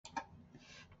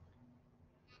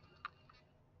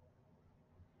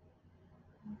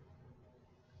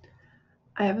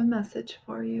I have a message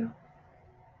for you.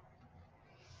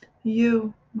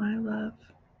 You, my love,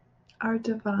 are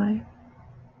divine.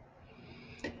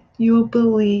 You will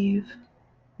believe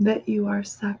that you are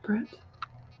separate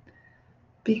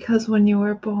because when you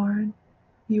were born,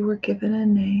 you were given a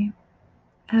name,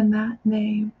 and that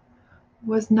name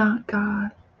was not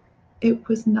God. It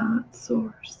was not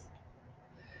Source.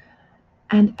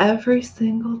 And every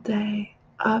single day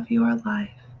of your life,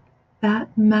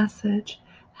 that message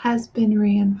has been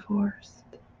reinforced.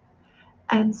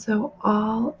 And so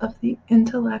all of the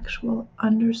intellectual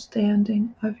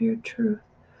understanding of your truth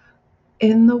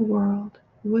in the world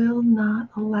will not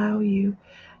allow you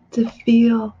to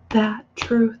feel that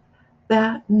truth,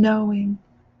 that knowing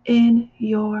in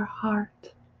your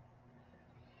heart.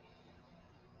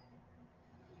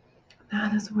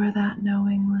 That is where that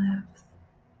knowing lives.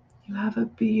 You have a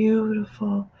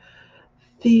beautiful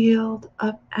field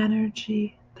of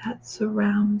energy that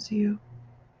surrounds you.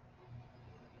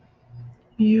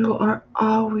 You are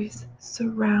always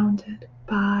surrounded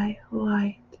by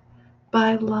light,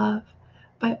 by love,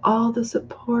 by all the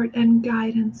support and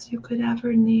guidance you could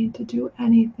ever need to do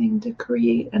anything, to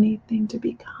create anything, to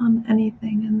become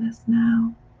anything in this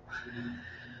now.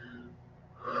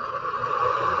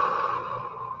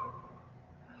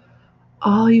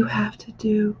 All you have to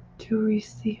do to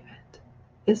receive it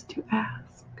is to ask.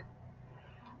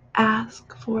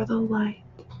 Ask for the light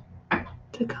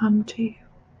to come to you.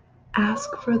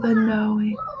 Ask for the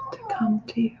knowing to come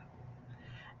to you.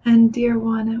 And dear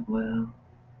one, it will.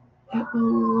 It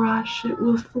will rush, it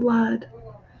will flood,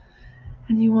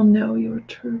 and you will know your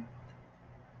truth.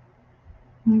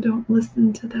 And don't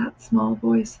listen to that small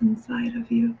voice inside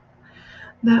of you.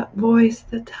 That voice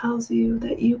that tells you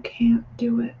that you can't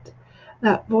do it.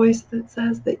 That voice that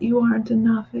says that you aren't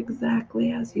enough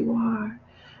exactly as you are.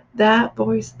 That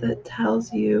voice that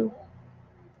tells you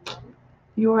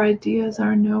your ideas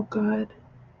are no good,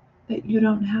 that you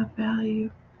don't have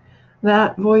value.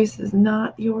 That voice is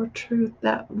not your truth.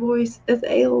 That voice is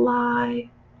a lie.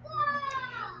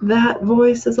 That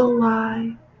voice is a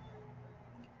lie.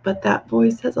 But that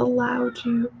voice has allowed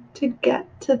you to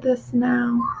get to this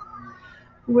now,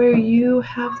 where you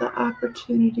have the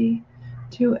opportunity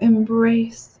to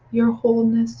embrace your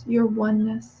wholeness, your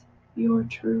oneness, your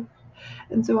truth.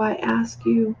 And so I ask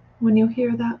you, when you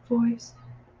hear that voice,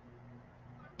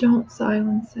 don't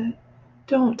silence it.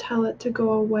 Don't tell it to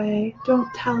go away.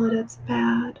 Don't tell it it's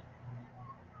bad.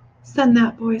 Send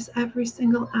that voice every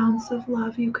single ounce of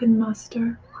love you can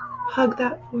muster. Hug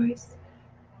that voice.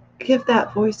 Give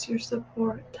that voice your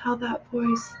support. Tell that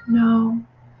voice, no,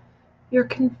 you're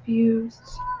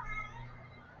confused.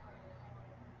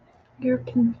 You're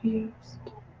confused.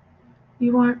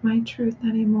 You aren't my truth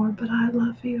anymore, but I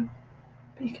love you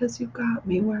because you got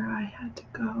me where I had to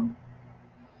go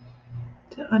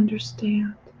to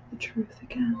understand the truth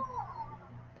again.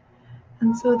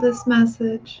 And so this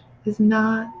message is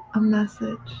not a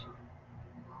message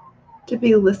to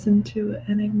be listened to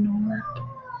and ignored.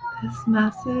 This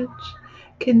message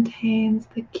contains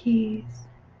the keys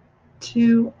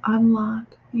to unlock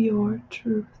your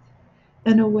truth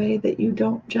in a way that you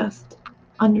don't just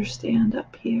understand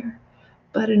up here,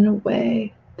 but in a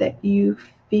way that you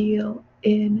feel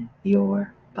in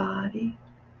your body.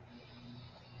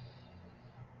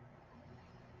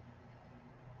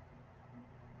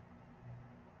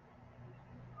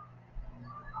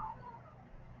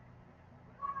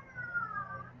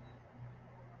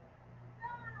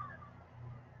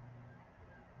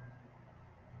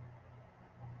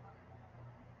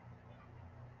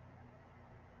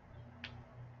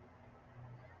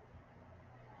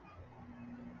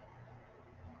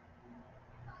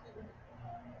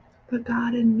 The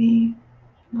God in me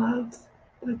loves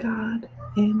the God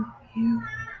in you.